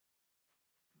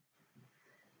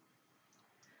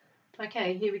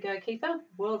Okay, here we go, Keitha.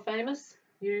 World famous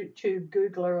YouTube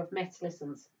Googler of maths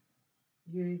lessons.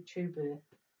 YouTuber.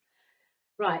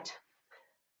 Right.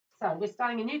 So we're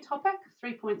starting a new topic,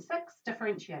 3.6,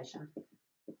 differentiation.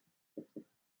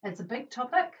 It's a big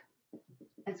topic.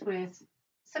 It's worth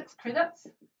 6 credits.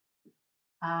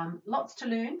 Lots to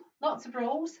learn, lots of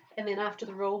rules, and then after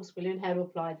the rules, we learn how to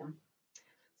apply them.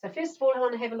 So first of all, I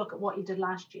want to have a look at what you did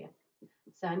last year.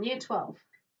 So in year 12,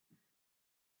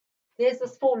 there's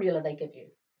this formula they give you.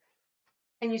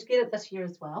 And you get it this year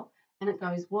as well. And it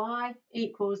goes y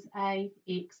equals ax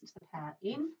to the power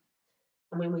n.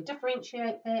 And when we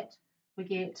differentiate that, we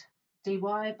get dy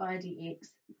by dx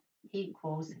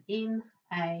equals n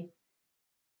a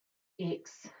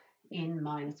x n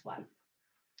minus 1.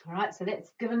 All right, so that's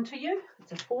given to you.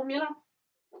 It's a formula.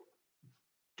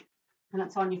 And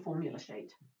it's on your formula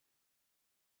sheet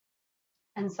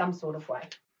in some sort of way.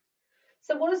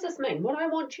 So what does this mean? What I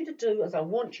want you to do is I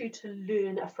want you to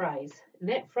learn a phrase. And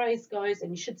that phrase goes,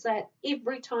 and you should say it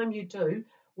every time you do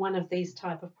one of these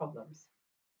type of problems.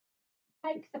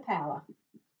 Take the power,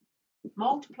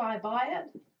 multiply by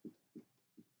it,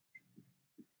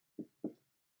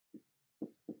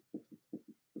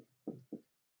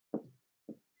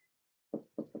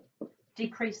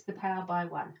 decrease the power by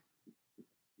 1.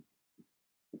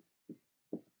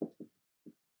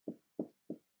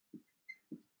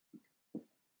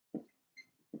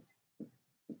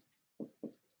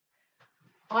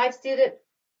 I've said it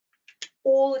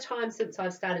all the time since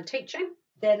I've started teaching.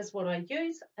 That is what I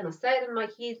use, and I say it in my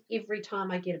head every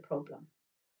time I get a problem.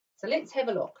 So let's have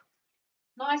a look.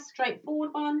 Nice straightforward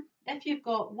one. If you've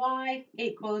got y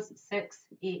equals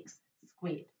 6x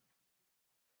squared,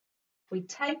 we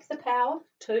take the power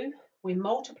 2, we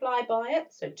multiply by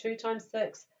it, so 2 times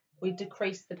 6, we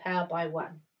decrease the power by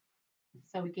 1.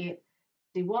 So we get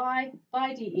dy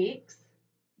by dx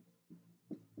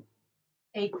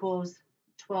equals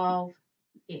 12x.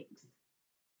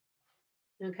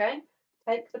 Okay,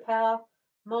 take the power,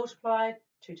 multiply,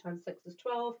 2 times 6 is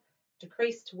 12,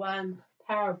 decrease to 1,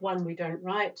 power of 1 we don't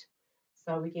write,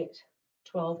 so we get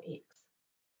 12x.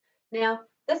 Now,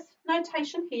 this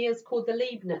notation here is called the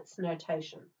Leibniz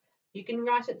notation. You can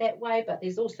write it that way, but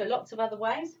there's also lots of other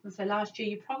ways. And so last year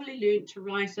you probably learned to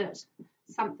write it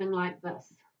something like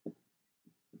this.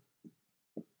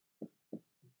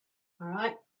 All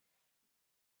right,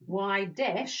 y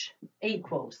dash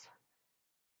equals,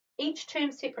 each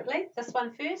term separately, this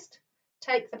one first,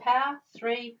 take the power,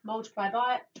 3, multiply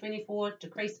by it, 24,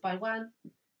 decrease by 1,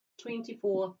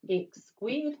 24x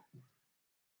squared.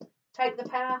 Take the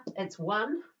power, it's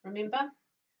 1, remember,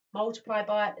 multiply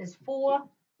by it is 4,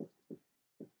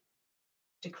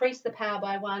 decrease the power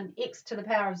by 1, x to the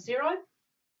power of 0.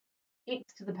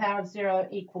 X to the power of 0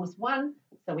 equals 1,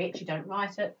 so we actually don't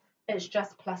write it, it's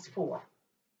just plus 4.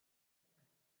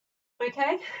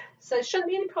 Okay, so there shouldn't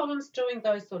be any problems doing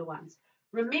those sort of ones.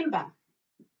 Remember,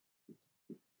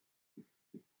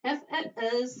 if it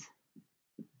is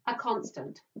a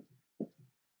constant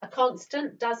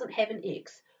doesn't have an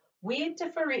x. We're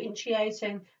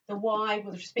differentiating the y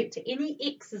with respect to any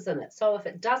x's in it. So if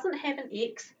it doesn't have an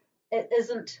x, it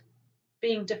isn't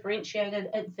being differentiated,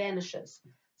 it vanishes.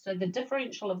 So the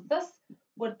differential of this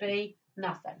would be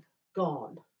nothing,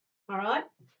 gone. All right,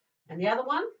 and the other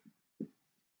one,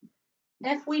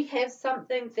 if we have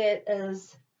something that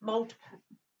is multiple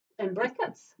in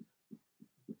brackets,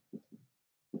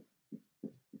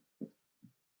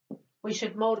 we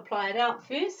should multiply it out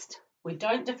first. We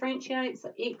don't differentiate,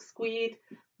 so x squared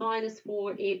minus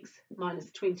 4x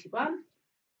minus 21.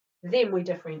 Then we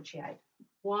differentiate.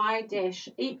 Y dash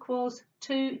equals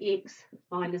 2x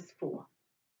minus 4.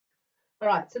 All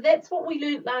right, so that's what we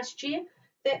learned last year.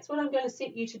 That's what I'm going to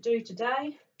set you to do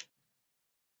today.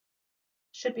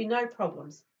 Should be no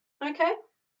problems. Okay,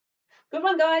 good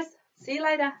one, guys. See you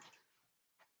later.